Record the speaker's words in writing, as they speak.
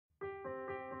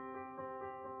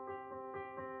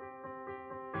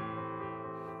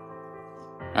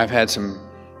I've had some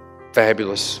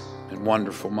fabulous and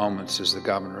wonderful moments as the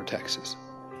governor of Texas,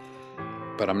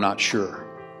 but I'm not sure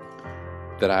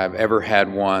that I've ever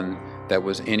had one that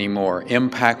was any more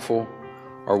impactful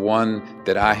or one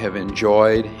that I have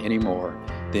enjoyed any more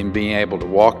than being able to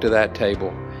walk to that table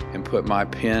and put my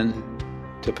pen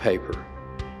to paper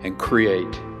and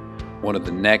create one of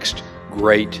the next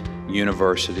great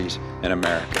universities in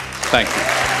America. Thank you.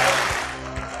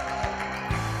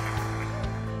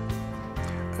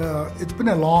 It's been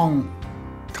a long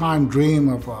time dream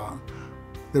of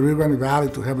the Rio Grande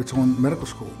Valley to have its own medical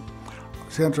school.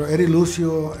 Senator Eddie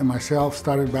Lucio and myself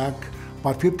started back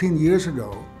about 15 years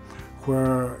ago,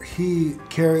 where he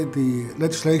carried the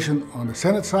legislation on the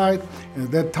Senate side, and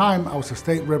at that time I was a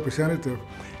state representative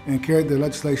and carried the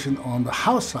legislation on the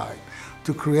House side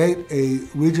to create a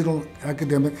regional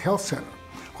academic health center,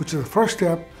 which is the first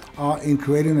step in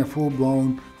creating a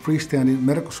full-blown freestanding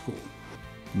medical school.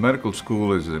 Medical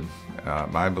school is,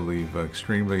 I believe,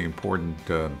 extremely important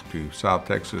to South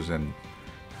Texas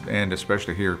and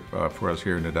especially here for us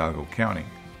here in Hidalgo County.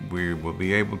 We will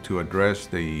be able to address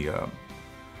the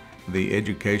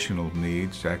educational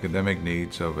needs, academic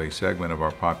needs of a segment of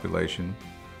our population,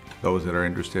 those that are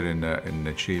interested in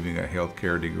achieving a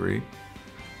healthcare degree.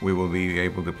 We will be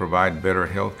able to provide better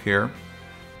health care.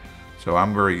 So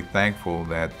I'm very thankful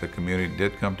that the community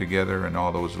did come together and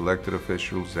all those elected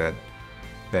officials that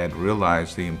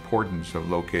realized the importance of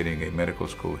locating a medical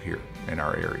school here in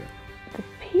our area. The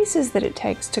pieces that it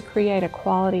takes to create a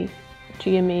quality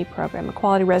GME program, a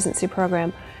quality residency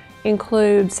program,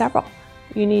 include several.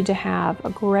 You need to have a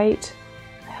great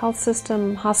health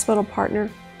system, hospital partner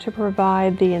to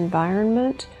provide the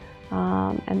environment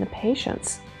and the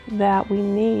patients that we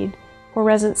need for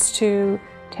residents to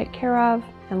take care of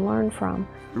and learn from.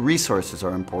 Resources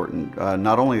are important,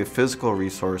 not only the physical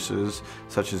resources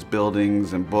such as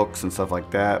buildings and books and stuff like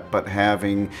that, but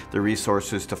having the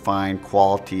resources to find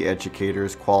quality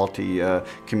educators, quality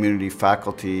community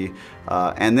faculty,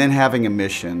 and then having a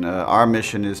mission. Our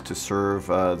mission is to serve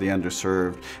the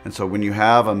underserved, and so when you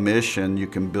have a mission, you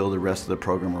can build the rest of the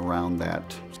program around that.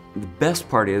 The best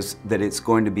part is that it's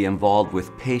going to be involved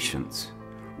with patients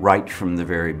right from the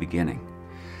very beginning.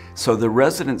 So the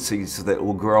residencies that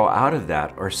will grow out of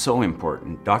that are so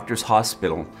important. Doctors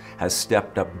Hospital has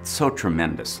stepped up so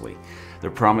tremendously.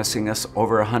 They're promising us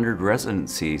over 100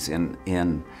 residencies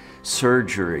in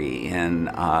surgery, in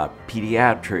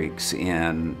pediatrics,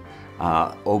 in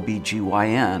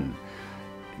OBGYN,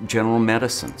 general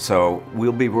medicine. So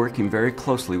we'll be working very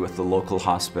closely with the local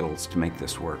hospitals to make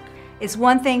this work. It's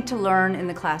one thing to learn in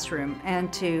the classroom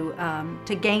and to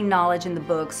gain knowledge in the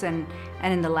books and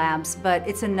in the labs, but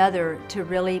it's another to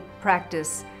really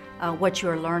practice what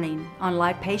you're learning on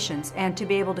live patients and to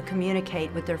be able to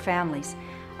communicate with their families.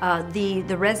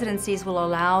 The residencies will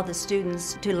allow the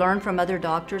students to learn from other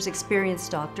doctors,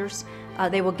 experienced doctors.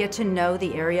 They will get to know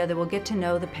the area, they will get to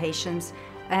know the patients,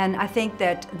 and I think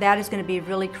that is going to be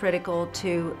really critical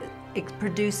to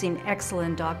producing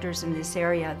excellent doctors in this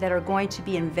area that are going to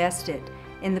be invested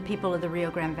in the people of the Rio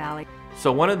Grande Valley.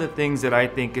 So one of the things that I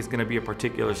think is going to be a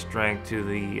particular strength to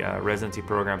the residency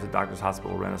programs at Doctors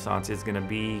Hospital Renaissance is going to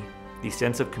be the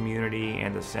sense of community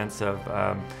and the sense of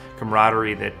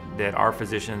camaraderie that our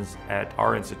physicians at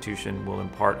our institution will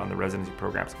impart on the residency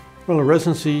programs. Well, a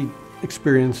residency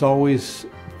experience always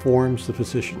forms the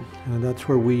physician, and that's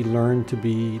where we learn to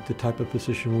be the type of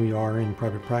physician we are in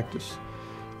private practice.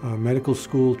 Medical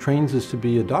school trains us to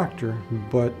be a doctor,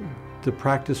 but the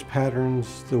practice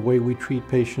patterns, the way we treat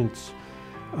patients,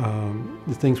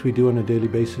 the things we do on a daily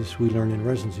basis, we learn in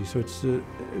residency. So it's a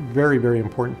very, very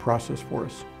important process for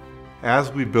us.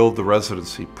 As we build the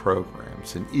residency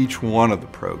programs, in each one of the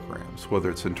programs, whether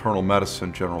it's internal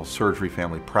medicine, general surgery,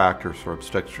 family practice, or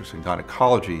obstetrics and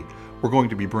gynecology, we're going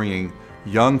to be bringing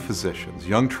young physicians,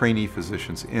 young trainee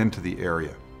physicians into the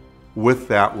area. With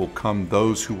that will come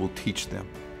those who will teach them.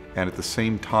 And at the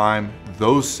same time,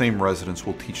 those same residents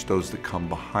will teach those that come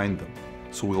behind them.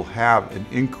 So we'll have an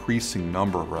increasing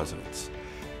number of residents.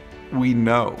 We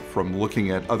know from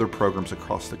looking at other programs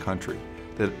across the country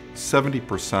that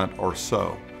 70% or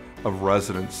so of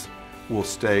residents will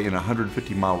stay in a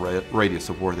 150-mile radius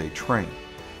of where they train.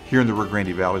 Here in the Rio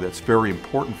Grande Valley, that's very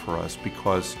important for us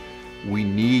because we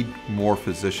need more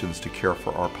physicians to care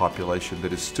for our population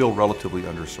that is still relatively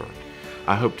underserved.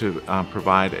 I hope to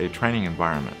provide a training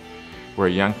environment where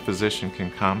a young physician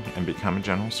can come and become a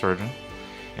general surgeon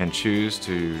and choose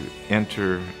to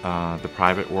enter the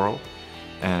private world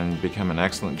and become an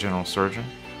excellent general surgeon,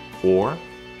 or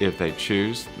if they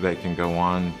choose, they can go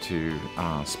on to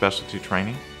specialty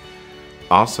training,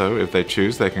 Also, if they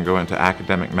choose, they can go into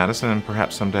academic medicine and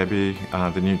perhaps someday be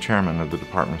the new chairman of the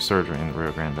Department of Surgery in the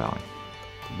Rio Grande Valley.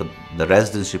 The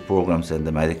residency programs in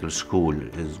the medical school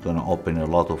is going to open a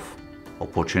lot of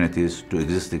opportunities to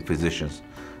existing physicians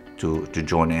to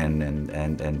join in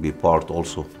and be part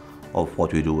also of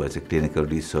what we do as a clinical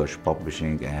research,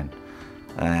 publishing,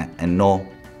 and no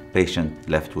patient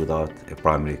left without a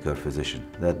primary care physician.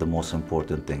 That's the most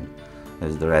important thing,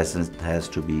 is the resident has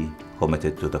to be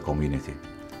committed to the community.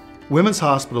 Women's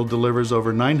Hospital delivers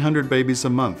over 900 babies a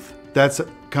month. That's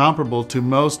comparable to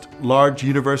most large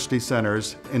university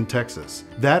centers in Texas.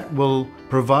 That will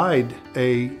provide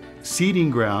a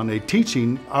seeding ground, a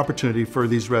teaching opportunity for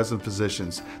these resident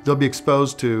physicians. They'll be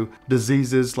exposed to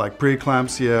diseases like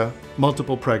preeclampsia,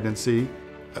 multiple pregnancy,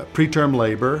 preterm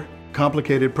labor,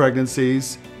 complicated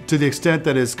pregnancies, to the extent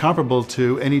that is comparable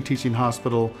to any teaching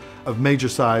hospital of major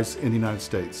size in the United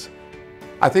States.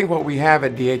 I think what we have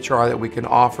at DHR that we can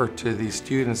offer to these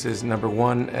students is, number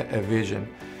one, a vision.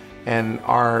 And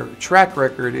our track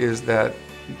record is that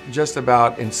just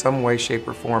about in some way, shape,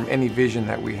 or form, any vision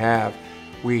that we have,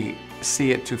 we see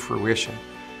it to fruition.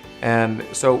 And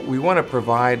so we want to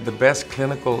provide the best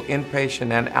clinical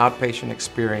inpatient and outpatient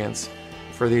experience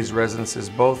for these residences,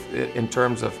 both in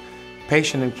terms of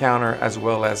patient encounter as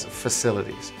well as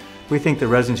facilities. We think the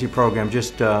residency program,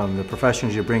 just the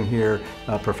professionals you bring here,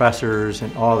 professors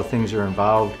and all the things that are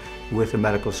involved with the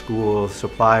medical school,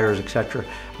 suppliers, etc.,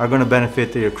 are going to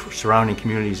benefit the surrounding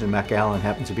communities, and McAllen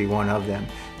happens to be one of them.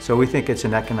 So we think it's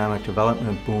an economic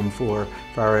development boom for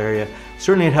our area.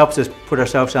 Certainly it helps us put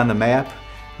ourselves on the map.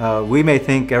 We may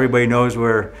think everybody knows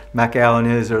where McAllen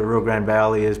is or Rio Grande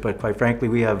Valley is, but quite frankly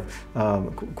we have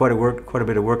quite a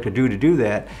bit of work to do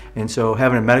that. And so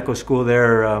having a medical school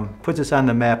there puts us on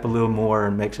the map a little more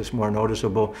and makes us more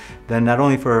noticeable, than not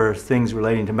only for things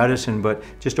relating to medicine, but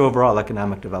just overall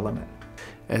economic development.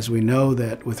 As we know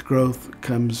that with growth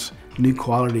comes new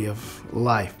quality of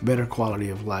life, better quality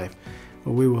of life.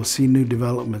 We will see new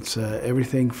developments,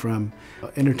 everything from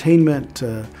entertainment,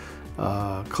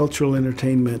 cultural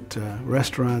entertainment,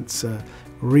 restaurants,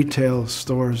 retail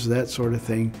stores, that sort of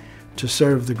thing, to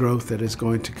serve the growth that is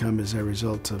going to come as a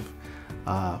result of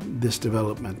this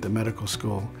development, the medical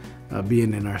school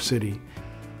being in our city.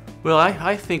 Well,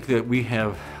 I think that we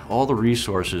have all the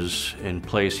resources in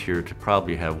place here to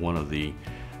probably have one of the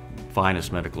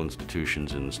finest medical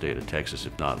institutions in the state of Texas,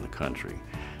 if not in the country.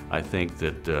 I think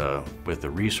that with the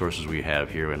resources we have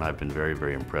here, and I've been very,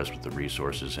 very impressed with the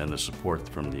resources and the support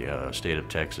from the state of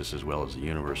Texas as well as the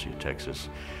University of Texas,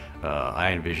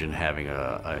 I envision having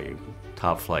a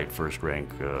top-flight, first-rank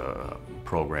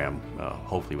program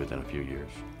hopefully within a few years.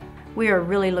 We are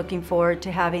really looking forward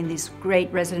to having these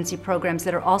great residency programs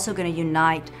that are also going to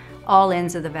unite all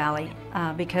ends of the valley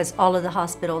because all of the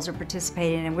hospitals are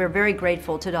participating, and we're very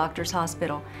grateful to Doctors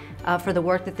Hospital for the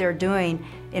work that they're doing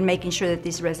in making sure that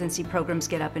these residency programs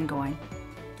get up and going.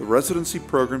 The residency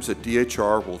programs at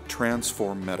DHR will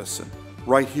transform medicine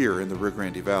right here in the Rio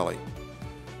Grande Valley.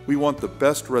 We want the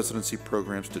best residency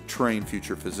programs to train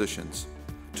future physicians,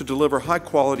 to deliver high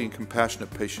quality and compassionate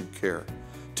patient care,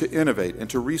 to innovate and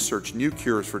to research new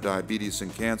cures for diabetes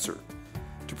and cancer,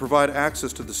 to provide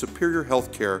access to the superior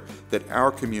health care that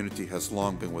our community has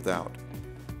long been without.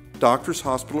 Doctors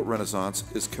Hospital at Renaissance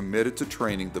is committed to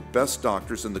training the best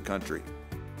doctors in the country.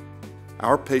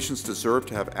 Our patients deserve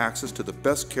to have access to the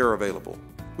best care available.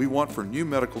 We want for new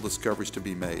medical discoveries to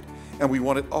be made, and we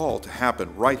want it all to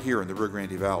happen right here in the Rio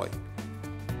Grande Valley.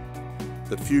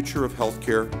 The future of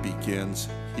healthcare begins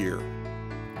here.